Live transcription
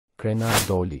Krenar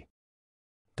doli.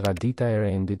 Tradita e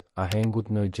rendit,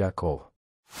 ahengut në Gjakov.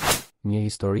 Një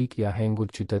historik i ahengut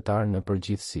qytetar në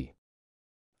përgjithësi.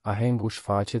 Ahengu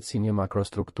shfaqet si një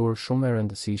makrostrukturë shumë e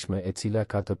rëndësishme e cila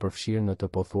ka të përfshirë në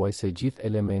të pothuajse gjithë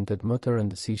elementet më të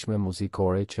rëndësishme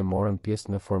muzikore që morën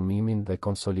pjesë në formimin dhe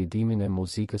konsolidimin e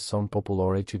muzikës son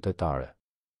popullore qytetare.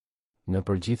 Në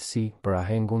përgjithësi, për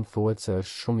ahengun thuhet se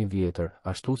është shumë i vjetër,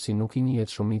 ashtu si nuk i njihet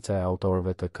shumica e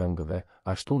autorëve të këngëve,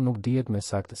 ashtu nuk dihet me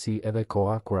saktësi edhe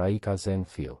koha kur ai ka zënë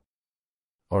fill.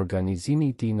 Organizimi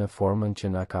i tij në formën që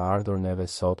na ka ardhur neve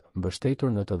sot,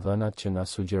 mbështetur në të dhënat që na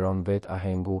sugjeron vet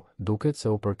ahengu, duket se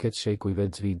u përket shekujve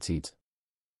xvixic.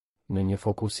 Në një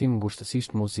fokusim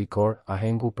ngushtësisht muzikor,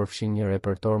 ahengu përfshin një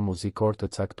repertor muzikor të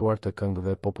caktuar të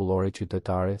këngëve popullore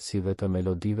qytetare, si dhe të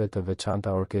melodive të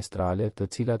veçanta orkestrale, të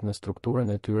cilat në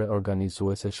strukturën e tyre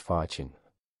organizuese shfaqin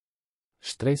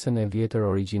shtresën e vjetër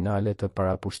origjinale të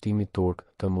parapushtimit turk,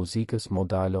 të muzikës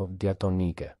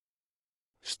modalo-diatonike.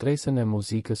 Shtresën e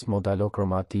muzikës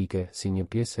modalo-kromatike, si një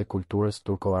pjesë e kulturës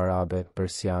turko-arabe,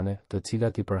 persiane, të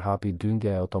cilat i përhapi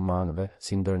dyndja e otomanëve,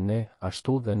 si ndër ne,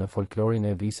 ashtu dhe në folklorin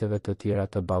e viseve të tjera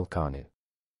të Ballkanit.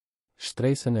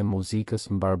 Shtresën e muzikës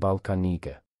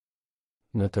mbar-ballkanike.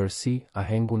 Në tërësi,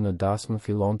 ahengu në dasmë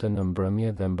fillonte në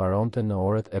mbrëmje dhe mbaronte në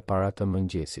orët e para të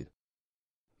mëngjesit.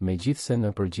 Megjithse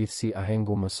në përgjithësi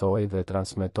ahengu mësohej dhe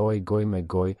transmetohej gojë me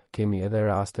gojë, kemi edhe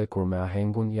raste kur me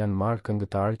ahengun janë marrë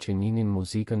këngëtarë që njinin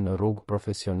muzikën në rrugë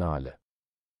profesionale.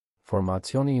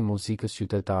 Formacioni i muzikës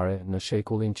qytetare në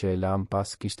shekullin që e lam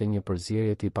pas kishte një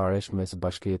përzierje tiparesh mes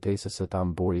bashkëjetesës së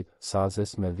tamburit,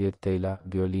 sazes me 10 tela,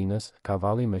 violinës,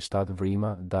 kavalli me 7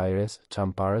 vrima, dajres,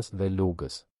 çamparës dhe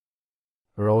lugës.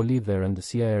 Roli dhe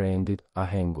rëndësia e rendit,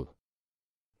 ahengut.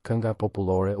 Kënga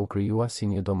popullore u krijua si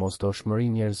një domosdoshmëri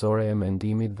njerëzore e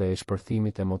mendimit dhe e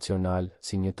shpërthimit emocional,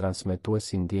 si një transmetues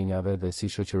i ndjenjave dhe si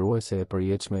shoqëruese e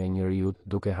përjetshme e njerëzit,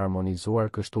 duke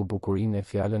harmonizuar kështu bukurinë e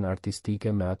fjalën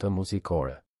artistike me atë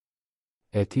muzikore.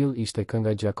 E tillë ishte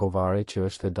kënga gjakovare që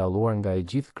është e dalluar nga e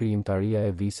gjithë krijimtaria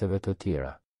e viseve të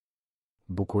tjera.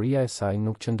 Bukuria e saj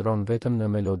nuk qëndron vetëm në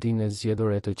melodinë e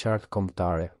zgjedhur e të qartë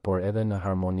kombëtare, por edhe në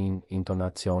harmoninë,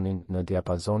 intonacionin, në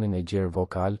diapazonin e gjerë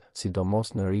vokal,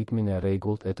 sidomos në ritmin e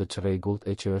rregullt e të çrregullt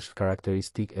e që është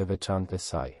karakteristikë e veçantë e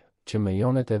saj, që me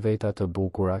jonet e veta të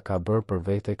bukura ka bërë për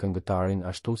vete këngëtarin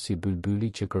ashtu si bylbyli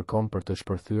që kërkon për të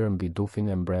shpërthyer mbi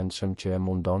dufin e mbrendshëm që e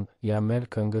mundon, ja merr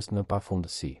këngës në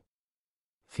pafundësi.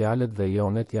 Fjalët dhe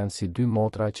jonet janë si dy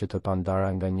motra që të pandara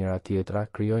nga njëra tjetra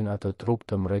krijojnë atë trup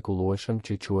të mrekullueshëm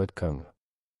që quhet këngë.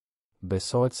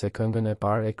 Besohet se këngën e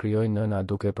parë e krijoi nëna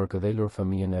duke përkëdhelur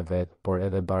fëmijën e vet, por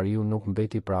edhe bariu nuk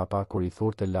mbeti prapa kur i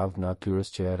thurte lavd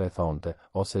natyrës që e rrethonte,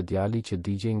 ose djali që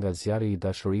digjej nga zjarri i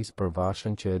dashurisë për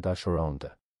vashën që e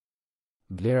dashuronte.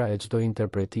 Vlera e çdo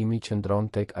interpretimi qëndron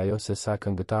tek ajo se sa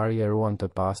këngëtari e ruan të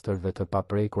pastër dhe të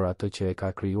paprekur atë që e ka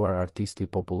krijuar artisti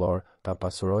popullor, ta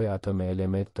pasuroj atë me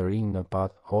element të rinj në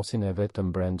pat, hosin e vet të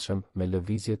mbrendshëm, me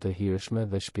lëvizje të hirshme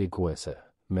dhe shpjeguese,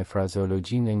 me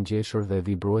frazeologjinë e ngjeshur dhe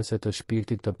vibruese të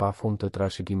shpirtit të pafund të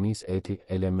trashëgimisë eti,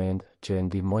 element që e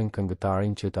ndihmojnë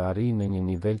këngëtarin që të arrijë në një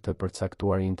nivel të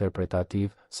përcaktuar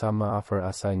interpretativ, sa më afër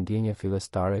asaj ndjenje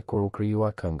fillestare kur u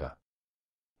krijua kënga.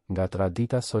 Nga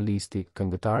tradita solisti,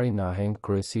 këngëtari në aheng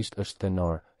kryesisht është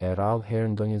tenor, e rrallë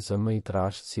herë ndonjë zëmë i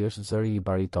trash si është zëri i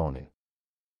baritonit.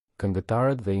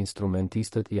 Këngëtarët dhe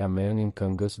instrumentistët i merrnin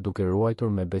këngës duke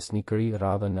ruajtur me besnikëri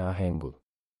radhën e ahengut.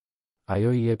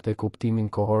 Ajo i jepte kuptimin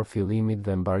kohor fillimit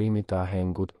dhe mbarimit të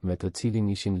ahengut, me të cilin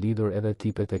ishin lidhur edhe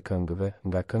tipet e këngëve,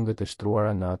 nga këngët e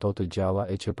shtruara në ato të gjalla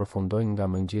e që përfundojnë nga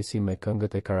mëngjesi me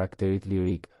këngët e karakterit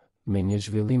lirik, me një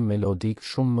zhvillim melodik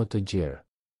shumë më të gjerë.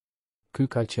 Ky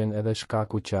ka qenë edhe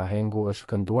shkaku që ahengu është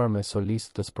kënduar me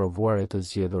solistë të sprovuar e të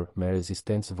zgjedhur, me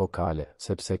rezistencë vokale,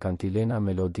 sepse kantilena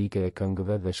melodike e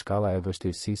këngëve dhe shkalla e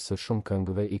vështirësisë së shumë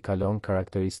këngëve i kalon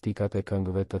karakteristikat e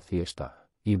këngëve të thjeshta.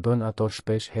 I bën ato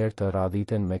shpesh herë të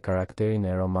radhiten me karakterin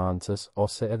e romancës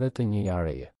ose edhe të një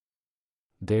jareje.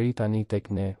 Deri tani tek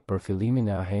ne, për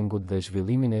fillimin e ahengut dhe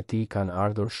zhvillimin e tij kanë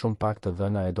ardhur shumë pak të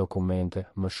dhëna e dokumente,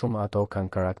 më shumë ato kanë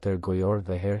karakter gojor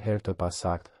dhe herë të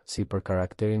pasakt, si për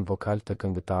karakterin vokal të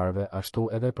këngëtarëve ashtu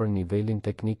edhe për nivelin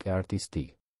teknik e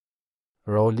artistik.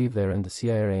 Roli dhe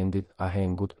rëndësia e rendit,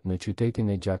 ahengut, në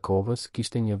qytetin e Gjakovës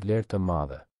kishte një vlerë të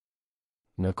madhe.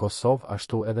 Në Kosovë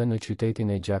ashtu edhe në qytetin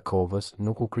e Gjakovës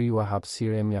nuk u krijua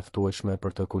hapësirë e mjaftueshme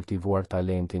për të kultivuar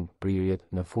talentin, prirjet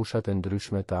në fushat e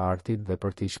ndryshme të artit dhe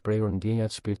për t'i shprehur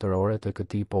ndjenjat shpirtërore të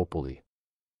këtij populli.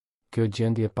 Kjo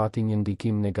gjendje pati një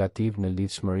ndikim negativ në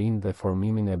lidhshmërinë dhe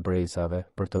formimin e brezave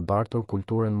për të bartur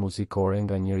kulturën muzikore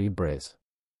nga njëri brez.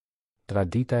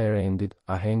 Tradita e rendit,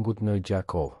 ahengut në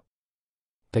Gjakov.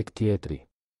 Tek tjetri.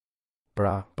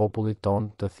 Pra, popullit ton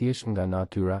të thjesht nga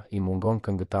natyra i mungon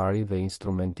këngëtari dhe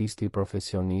instrumentisti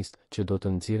profesionist që do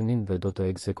të nxirrnin dhe do të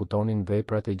ekzekutonin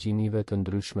veprat e gjinive të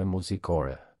ndryshme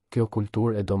muzikore. Kjo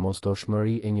kulturë e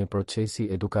domosdoshmëri e një procesi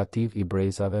edukativ i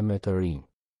brezave me të rinj.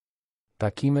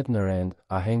 Takimet në rend,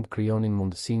 aheng krijonin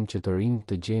mundësinë që të rinj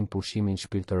të gjejnë pushimin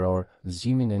shpirtëror,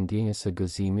 zgjimin e ndjenjes së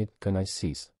gëzimit,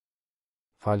 kënaqësisë.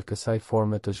 Fal kësaj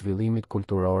forme të zhvillimit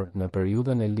kulturor, në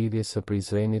periudhën e lidhjes së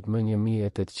Prizrenit më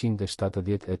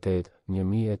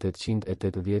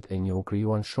 1878-1881 u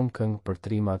krijuan shumë këngë për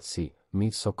trimat si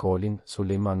Mit Sokolin,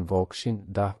 Sulejman Vokshin,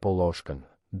 Dah Polloshkën,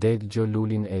 Del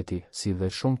Gjolulin Eti, si dhe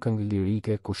shumë këngë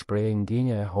lirike ku shprehej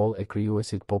ndjenja e hollë e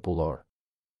krijuesit popullor.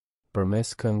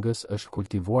 Përmes këngës është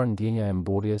kultivuar ndjenja e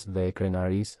mburrjes dhe e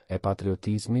krenarisë, e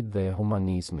patriotizmit dhe e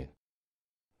humanizmit.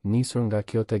 Nisur nga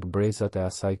kjo tek brezat e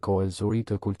asaj kohe zuri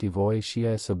të kultivohej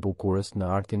shija e së bukurës në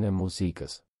artin e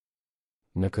muzikës.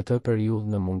 Në këtë periudhë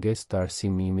në mungesë të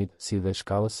arsimimit, si dhe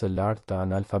shkallës së lartë të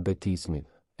analfabetizmit,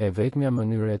 e vetmja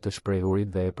mënyrë e të shprehurit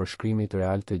dhe e përshkrimit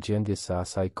real të gjendjes së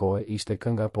asaj kohe ishte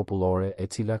kënga popullore e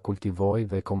cila kultivohej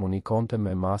dhe komunikonte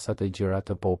me masat e gjëra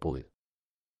të popullit.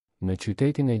 Në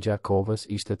qytetin e Gjakovës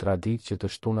ishte traditë që të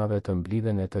shtunave të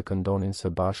mblidhen e të këndonin së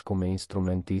bashku me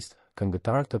instrumentistë,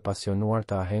 këngëtar të pasionuar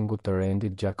të ahengut të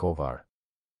rendit gjakovar.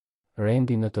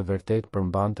 Rendi në të vërtetë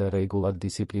përmbante rregullat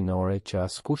disiplinore që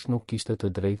askush nuk kishte të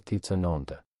drejtë t'i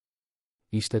cënonte.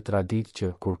 Ishte traditë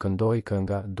që, kur këndoi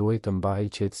kënga, duhej të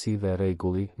mbahej qetësi dhe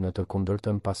rregulli, në të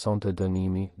kundërtën pasonte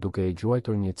dënimi, duke e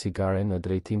gjuajtur një cigare në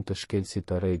drejtim të shkelësit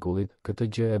të rregullit,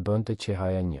 këtë gjë e bënte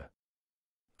qehaja një.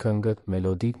 Këngët,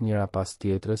 meloditë njëra pas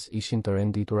tjetrës ishin të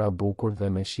renditura bukur dhe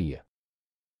me shije.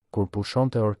 Kur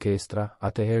pushonte orkestra,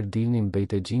 atëherë dilnin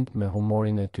bejtegjinjt me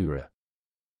humorin e tyre.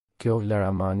 Kjo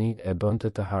laramani e bënte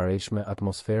të harreshme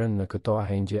atmosferën në këto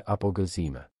ahengje apo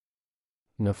gëzime.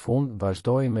 Në fund,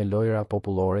 vazhdoi me lojra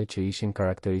popullore që ishin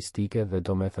karakteristike dhe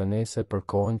domethënëse për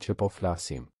kohën që po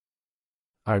flasim.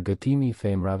 Argëtimi i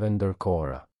femrave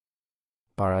ndërkohëra.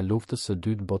 Para luftës së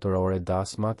dytë botërore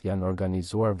dasmat janë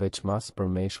organizuar veçmas për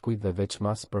meshkuj dhe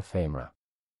veçmas për femra.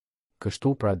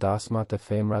 Kështu pra dasmat e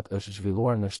femrat është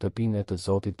zhvilluar në shtëpinë e të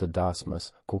zotit të dasmës,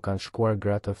 ku kanë shkuar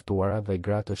gratë të ftuara dhe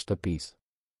gratë të shtëpisë.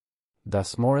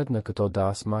 Dasmoret në këto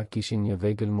dasma kishin një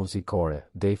vegël muzikore,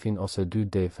 defin ose dy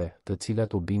defe, të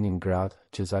cilat u binin gratë,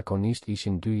 që zakonisht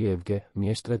ishin dy jevge,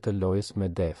 mjeshtre të lojës me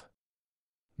def.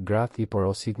 Gratë i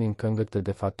porositnin këngët të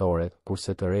defatoret,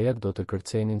 kurse të rejat do të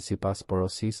kërcenin sipas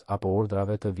porosisë apo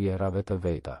urdhrave të vjerave të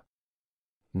veta.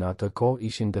 Në atë kohë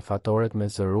ishin defatoret me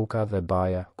zëruka dhe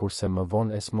baja, kurse më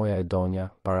vonë esmoja e donja,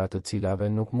 para të cilave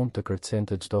nuk mund të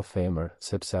kërcente çdo femër,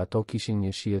 sepse ato kishin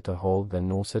një shije të hollë dhe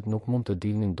nuset nuk mund të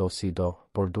dilnin do si do,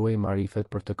 por duhej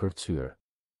marifet për të kërcyer.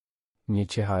 Një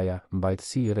qehaja,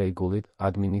 mbajtësi i rregullit,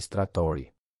 administratori.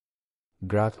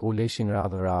 Gratë uleshin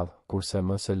radhë, kurse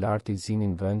më së larti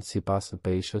zinin vend sipas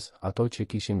peshës, ato që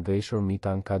kishin veshur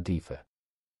mitan kadife.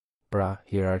 Pra,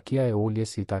 hierarkia e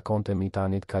uljes i takonte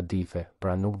mitanit kadife,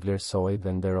 pra nuk vlerësohej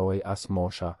dhe nderohej as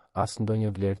mosha, as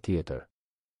ndonjë vlerë tjetër.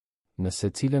 Në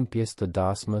secilën pjesë të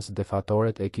dasmës,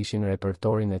 defatoret e kishin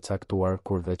repertorin e caktuar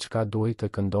kur dhe çka duhej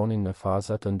të këndonin në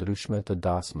faza të ndryshme të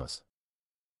dasmës.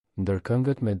 Ndër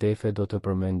këngët me defe do të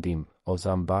përmendim, o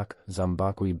zambak,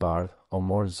 zambaku i bardh, o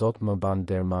mor zot më ban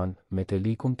derman, me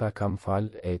telikun ta kam fal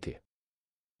eti.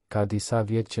 Ka disa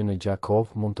vjet që në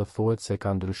Gjakov mund të thuhet se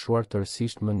ka ndryshuar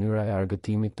tërësisht mënyra e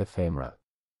argëtimit të femrave.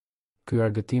 Ky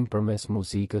argëtim përmes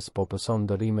muzikës po pëson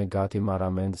ndërrime gati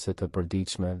marramendëse të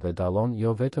përditshme dhe dallon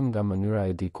jo vetëm nga mënyra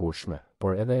e dikurshme,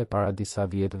 por edhe e para disa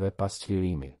vjetëve pas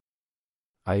çlirimit.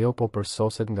 Ajo po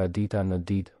përsoset nga dita në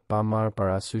ditë, pa marrë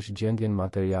parasysh gjendjen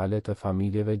materiale të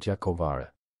familjeve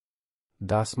gjakovare.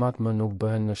 Dasmat më nuk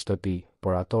bëhen në shtëpi,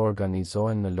 por ato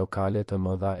organizohen në lokale të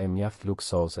mëdha e mjaft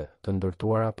luksoze, të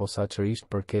ndërtuara posaçërisht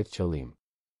për këtë qëllim.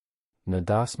 Në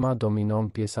dasma dominon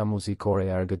pjesa muzikore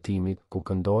e argëtimit, ku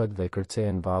këndohet dhe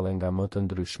kërcehen valle nga më të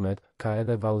ndryshmet, ka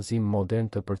edhe vallëzim modern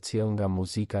të përcjell nga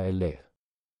muzika e lehtë.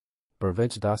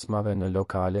 Përveç dasmave në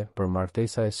lokale, për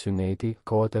martesa e syneti,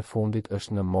 kohët e fundit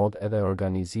është në mod edhe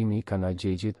organizimi i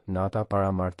kanagjegjit, nata para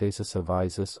martesës së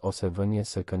vajzës ose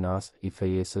vënies së kënas, i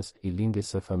fejesës, i lindjes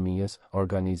së fëmijës,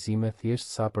 organizime thjesht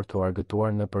sa për të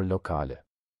argëtuar në për lokale.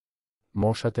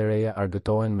 Moshat e reja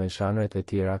argëtohen me zhanret e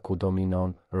tjera ku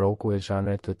dominon, roku e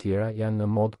zhanret të tjera janë në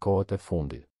mod kohët e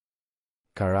fundit.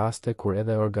 Ka raste kur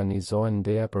edhe organizohen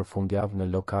ndeja për fundjavë në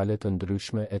lokale të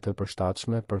ndryshme e të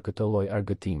përshtatshme për këtë lloj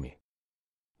argëtimi.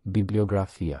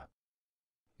 Bibliografia.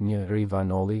 1.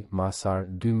 Rivanoli, Masar,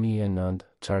 2009,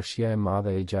 Çarshia e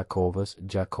Madhe e Gjakovës,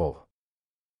 Gjakov.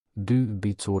 2.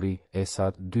 Bicuri,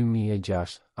 Esat,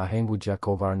 2006, Ahengu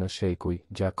Gjakovar në Shekuj,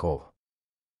 Gjakov.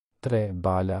 3.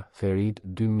 Bala, Ferit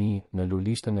 2000 në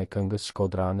lulishtën e këngës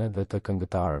shkodrane dhe të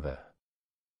këngëtarëve.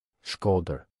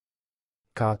 Shkodër.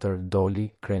 4. Doli,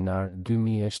 Krenar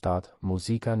 2007,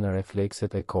 muzika në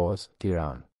reflekset e kohës,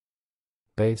 Tiranë.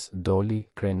 5. Doli,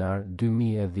 Krenar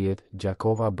 2010,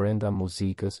 Gjakova brenda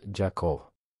muzikës, Gjakov.